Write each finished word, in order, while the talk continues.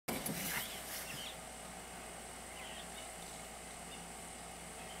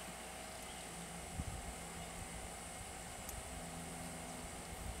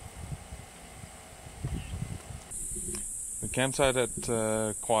campsite at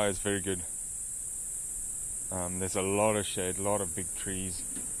Kauai is very good. There's a lot of shade, a lot of big trees,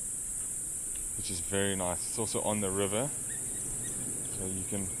 which is very nice. It's also on the river, so you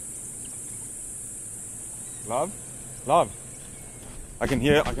can... Love? I can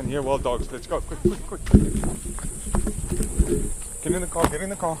hear wild dogs. Let's go, quick. Get in the car,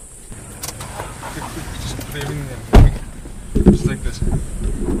 Quick, just put everything in. Quick. Just take this. Quick.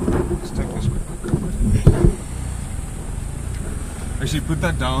 Actually, put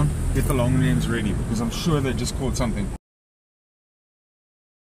that down, get the long lens ready, because I'm sure they just caught something.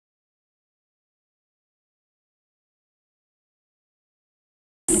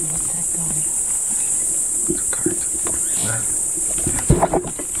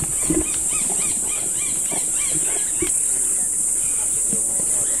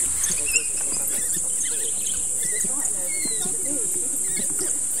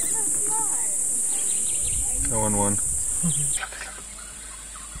 One.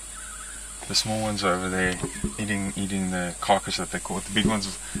 The small ones are over there eating the carcass that they caught. The big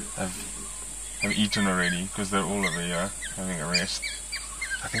ones have eaten already because they're all over here having a rest.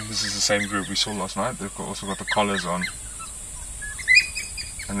 I think this is the same group we saw last night. They've also got the collars on,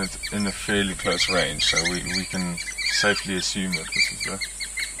 and it's in a fairly close range, so we can safely assume that this is the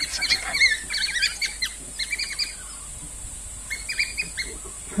same thing.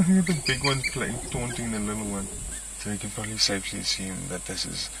 I think the big one's taunting the little one. So you can probably safely assume that this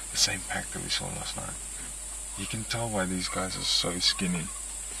is the same pack that we saw last night. You can tell why these guys are so skinny.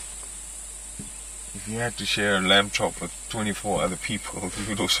 If you had to share a lamb chop with 24 other people, you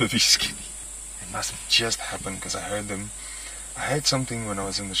would also be skinny. It must have just happened because I heard them. I heard something when I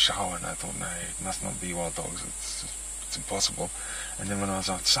was in the shower and I thought, no, it must not be wild dogs. It's impossible. And then when I was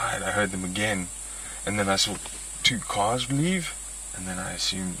outside, I heard them again. And then I saw 2 cars leave. And then I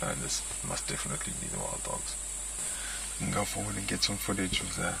assumed, no, this must definitely be the wild dogs. We can go forward and get some footage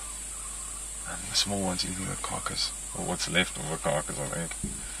of the small ones eating the carcass, or what's left of a carcass, I think.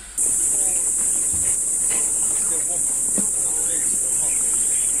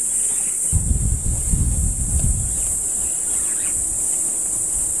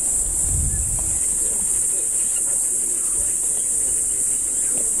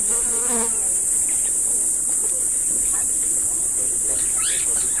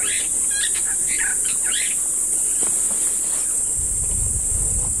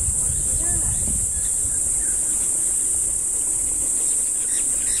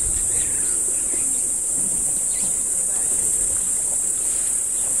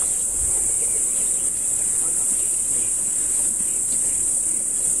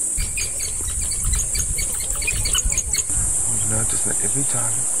 Notice that every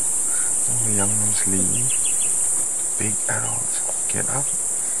time all the young ones leave, big adults get up,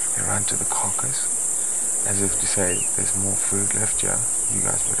 they run to the carcass, as if to say, there's more food left here, you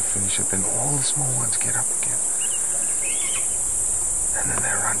guys better finish it. Then all the small ones get up again, and then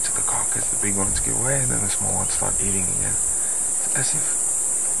they run to the carcass, the big ones give way, and then the small ones start eating again. It's as if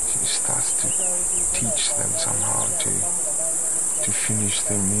she starts to teach them somehow to finish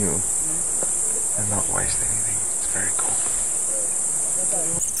their meal and not waste anything. It's very cool.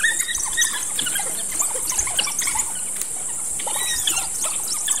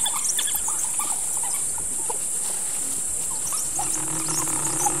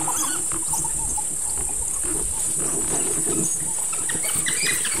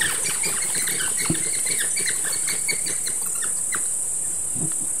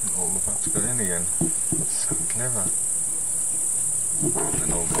 All about to go in again. So clever.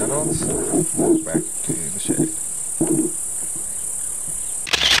 And all the adults walk back to the shade.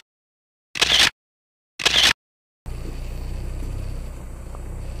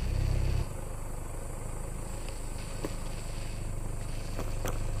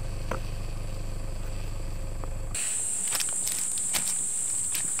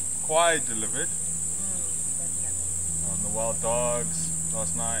 Kauai delivered. The wild dogs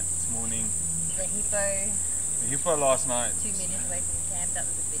last night, this morning. The hippo. The hippo last night. 2 meters away from the camp. That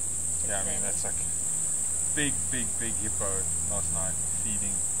was a bit. Yeah, I mean that's like big hippo last night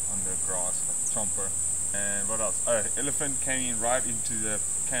feeding on the grass, like a chomper. And what else? Oh, elephant came in right into the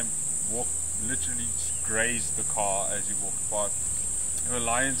camp. Literally grazed the car as you walked past. There were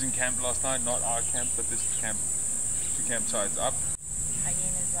lions in camp last night, not our camp, but this camp, 2 campsites up.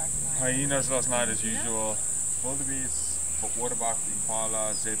 Hyenas last night as usual. Wildebeest, waterbuck,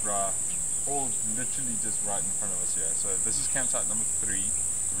 impala, zebra, all literally just right in front of us here. So this is campsite number 3.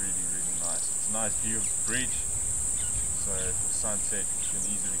 Really nice. It's a nice view of the bridge. So for sunset you can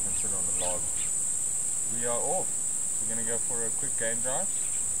easily consider on the log. We are off. We're going to go for a quick game drive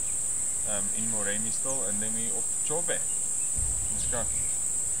in Moremi still, and then we off to Joburg. go. Are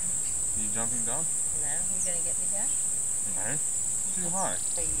you jumping down? No, you're going to get me down? No. It's too high.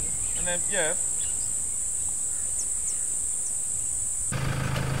 For you. And then, yeah.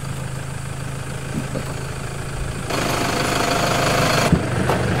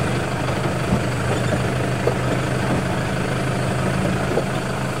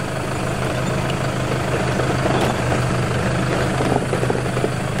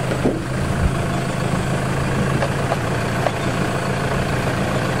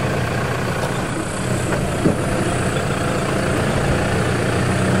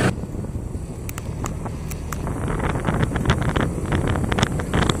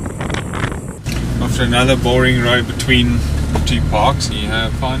 After another boring ride between the two parks, we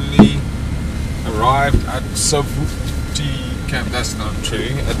have finally arrived at Savuti camp. That's not true.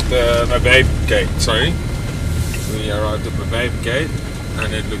 At the MAVIC gate, sorry. We arrived at MAVIC gate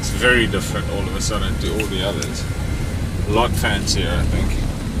and it looks very different all of a sudden to all the others. A lot fancier, I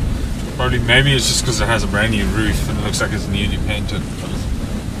think. Probably, maybe it's just because it has a brand new roof and it looks like it's newly painted. But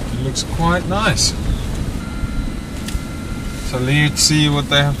it looks quite nice. So let's see what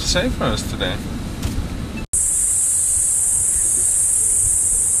they have to say for us today.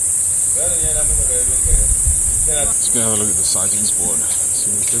 Let's go have a look at the sightings board.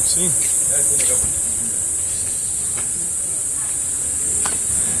 See what they've seen.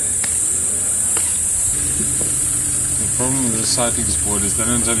 The problem with the sightings board is they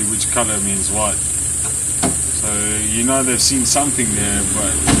don't tell you which colour means what. So you know they've seen something there,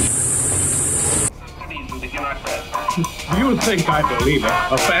 but... You would think I believe it.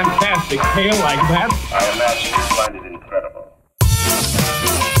 A fantastic tale like that? I imagine you find it incredible.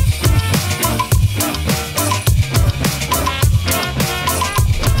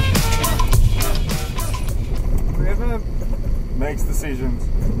 Whoever makes decisions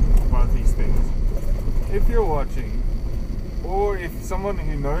about these things, if you're watching, or if someone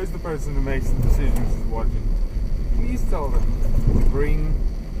who knows the person who makes the decisions is watching, please tell them to bring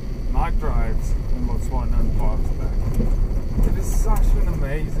night drives in Botswana and parks back. It is such an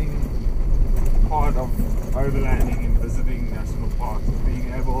amazing part of overlanding and visiting national parks,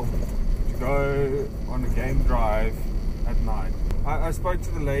 being able to go on a game drive at night. I spoke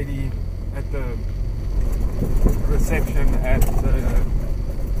to the lady at the reception at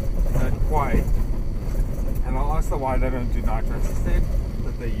Kwai, and I asked her why they don't do night drives. She said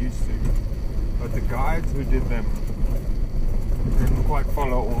that they used to, but the guides who did them didn't quite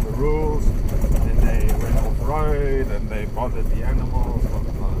follow all the rules, and they went off road and they bothered the animals, blah,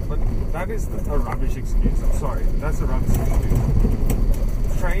 blah, blah. But that is a rubbish excuse. I'm sorry, that's a rubbish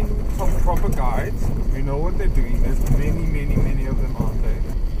excuse. Train some proper guides who know what they're doing. There's many of them out there.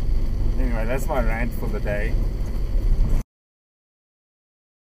 Anyway, that's my rant for the day.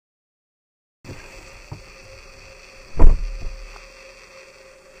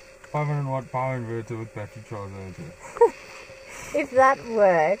 $500-watt power inverter with battery charger. If that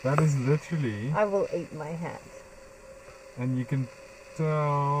works, That is literally, I will eat my hat. and you can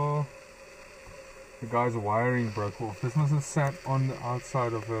tell the guy's wiring broke off. This must have sat on the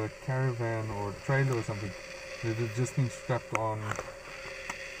outside of a caravan or a trailer or something. It had just been strapped on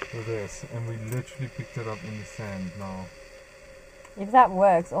with this, and we literally picked it up in the sand now. If that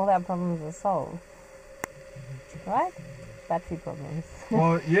works, all our problems are solved. Right? Battery problems.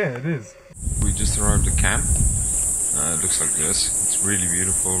 Well, yeah, it is. We just arrived at camp. It looks like this. It's really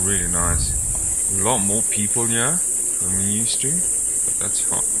beautiful, really nice. A lot more people here than we used to, but that's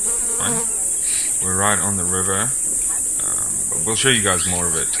fine. We're right on the river, but we'll show you guys more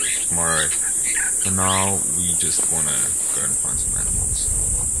of it tomorrow. For now, we just want to go and find some animals.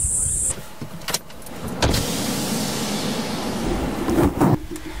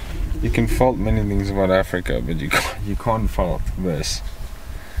 You can fault many things about Africa, but you can't fault this.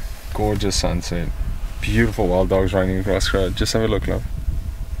 Gorgeous sunset. Beautiful wild dogs running across the road. Just have a look, love.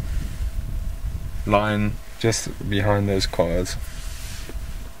 Lion just behind those cars.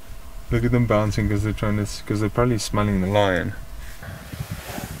 Look at them bouncing because they're probably smelling the lion.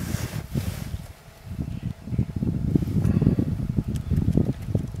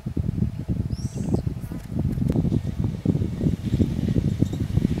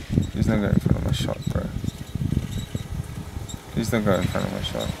 Please don't go in front of my shot, bro. Please don't go in front of my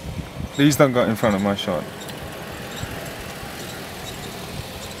shot. Please don't go in front of my shot.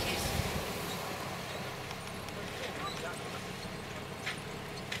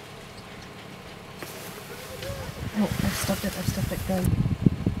 Oh, I've stopped it, go.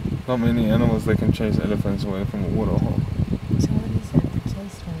 Not many animals that can chase elephants away from a waterhole. So what is it?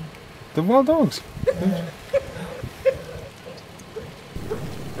 Chase them. The wild dogs.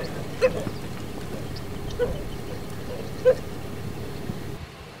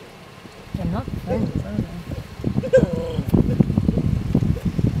 They're not friends, are they?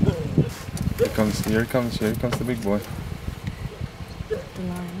 Here comes the big boy. The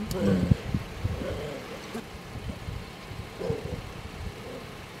lion.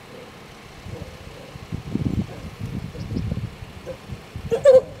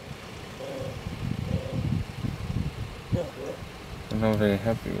 I'm not very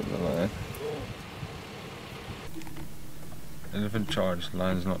happy with the lion. Elephant charged,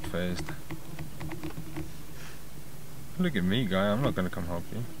 lion's not phased. Look at me, guy, I'm not gonna come help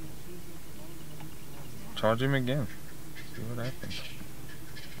you. Charge him again. See what happens.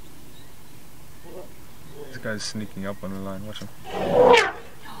 This guy's sneaking up on the line, watch him.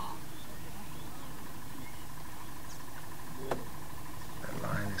 That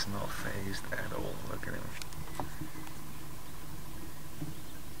lion is not phased at all, look at him.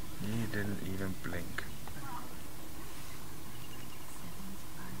 He didn't even blink.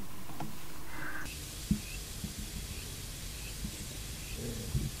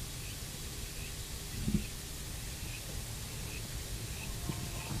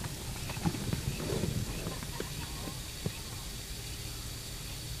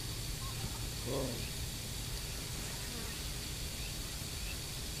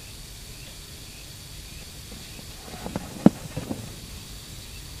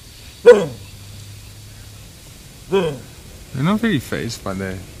 They're not very phased by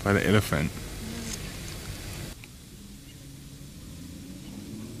the elephant.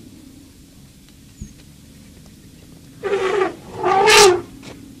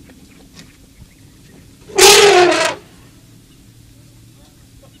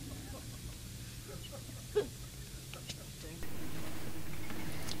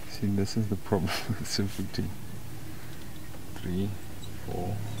 See, this is the problem with Savuti. 3,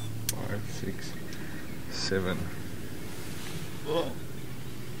 4, 5, 6, 7.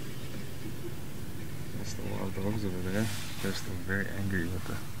 That's the wild dogs over there. They're still very angry with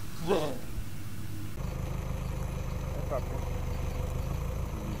the...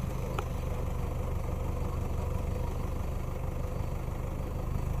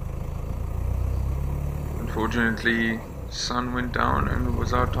 Unfortunately, sun went down and it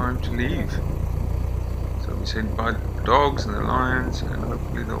was our time to leave. So we said bye to the dogs and the lions, and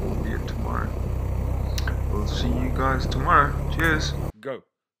hopefully they'll all be here tomorrow. We'll see you guys tomorrow. Cheers. Go.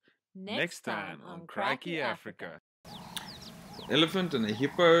 Next time on Cracky Africa. The elephant and a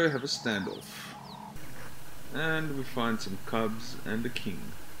hippo have a standoff. And we find some cubs and a king.